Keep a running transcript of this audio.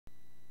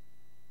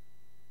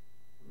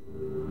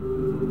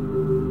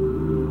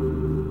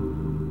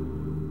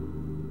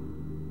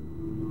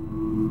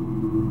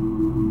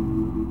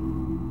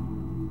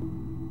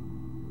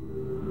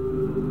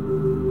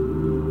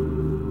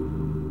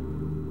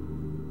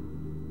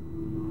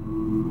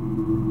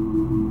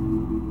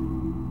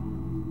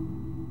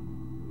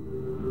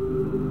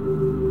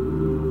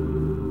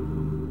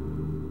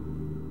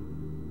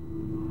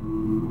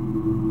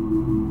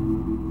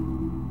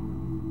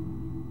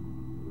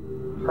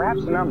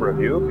Perhaps a number of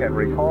you can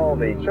recall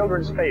the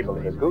children's fable,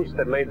 The Goose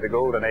That Laid the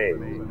Golden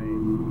Egg.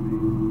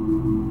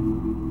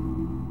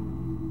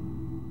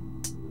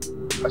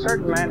 A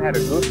certain man had a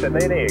goose that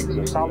laid eggs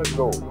of solid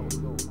gold,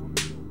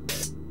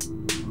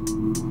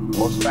 the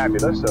most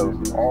fabulous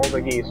of all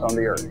the geese on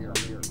the earth.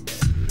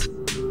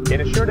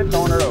 It assured its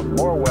owner of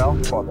more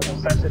wealth for the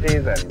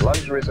necessities and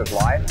luxuries of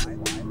life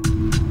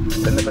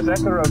than the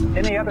possessor of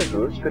any other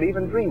goose could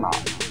even dream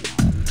of.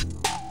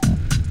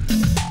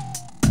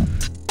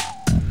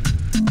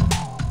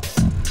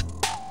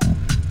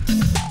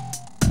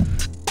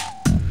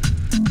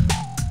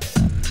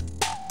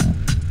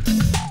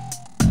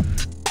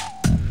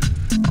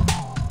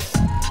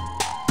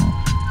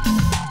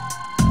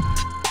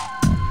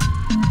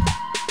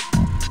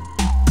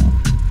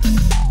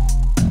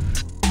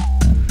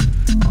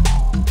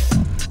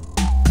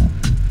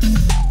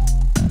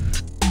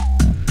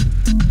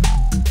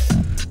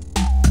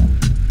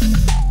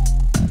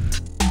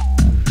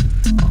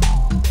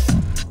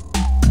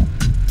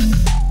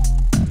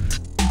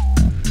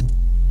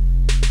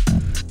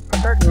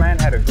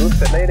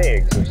 That laid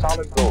eggs of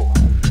solid gold,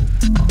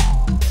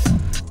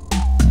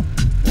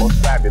 the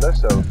most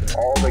fabulous of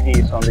all the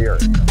geese on the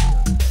earth.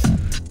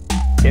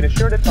 It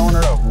assured its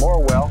owner of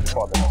more wealth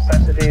for the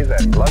necessities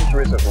and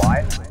luxuries of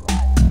life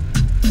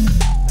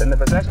than the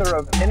possessor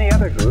of any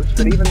other goose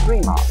could even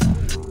dream of.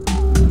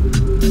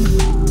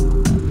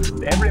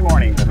 Every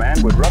morning the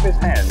man would rub his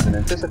hands in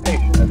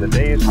anticipation of the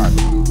day's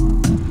harvest.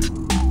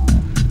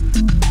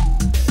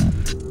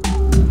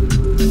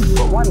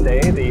 But one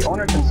day the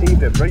owner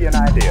conceived a brilliant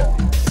idea.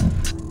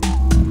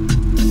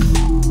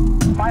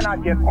 Why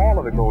not get all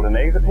of the golden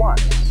eggs at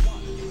once?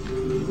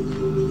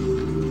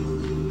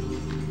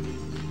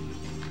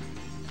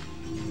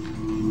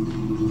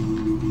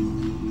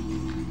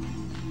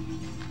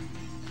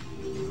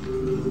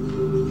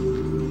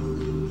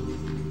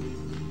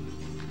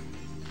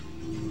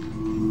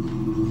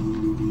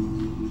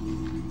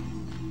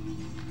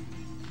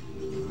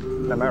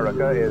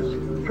 America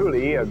is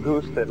truly a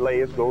goose that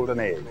lays golden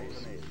eggs.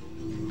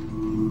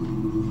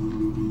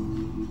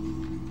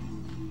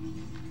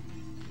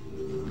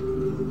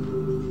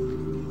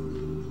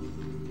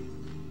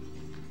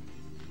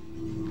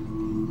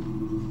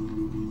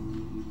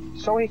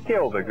 So he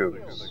killed the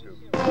goose.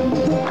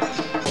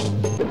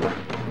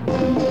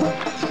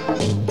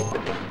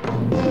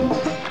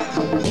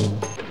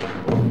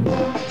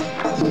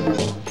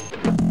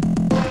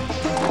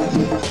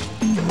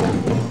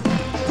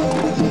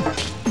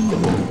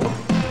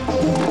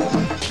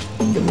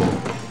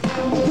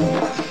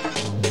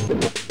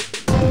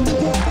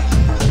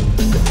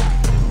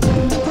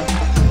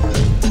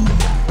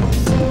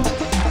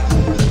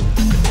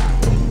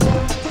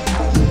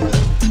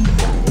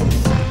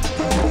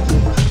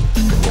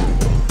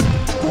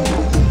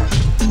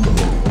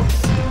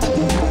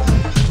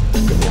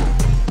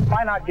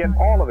 Not get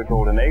all of the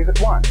golden eggs at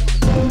once.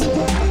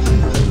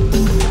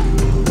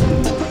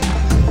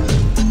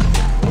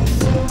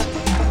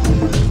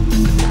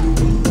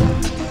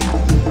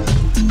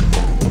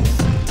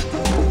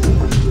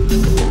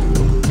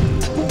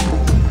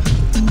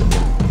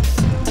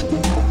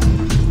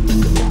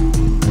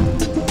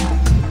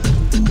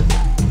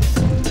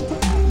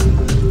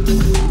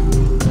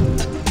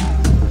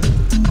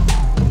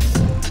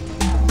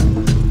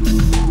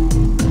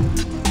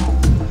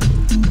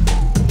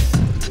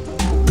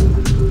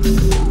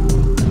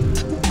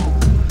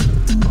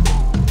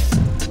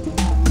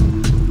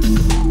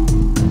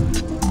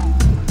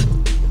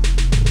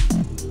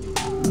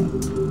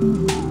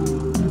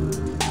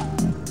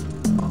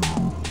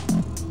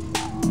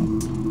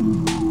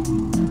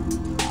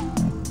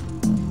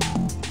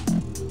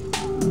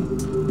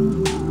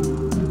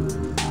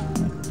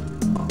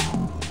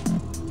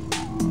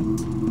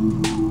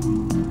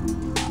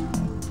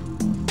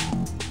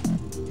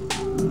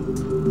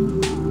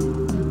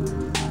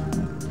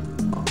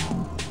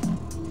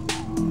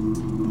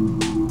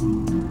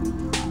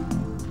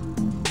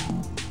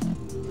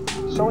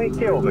 So he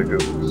killed the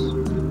goose.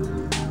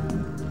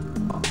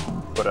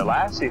 But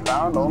alas, he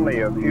found only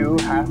a few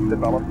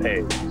half-developed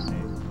eggs.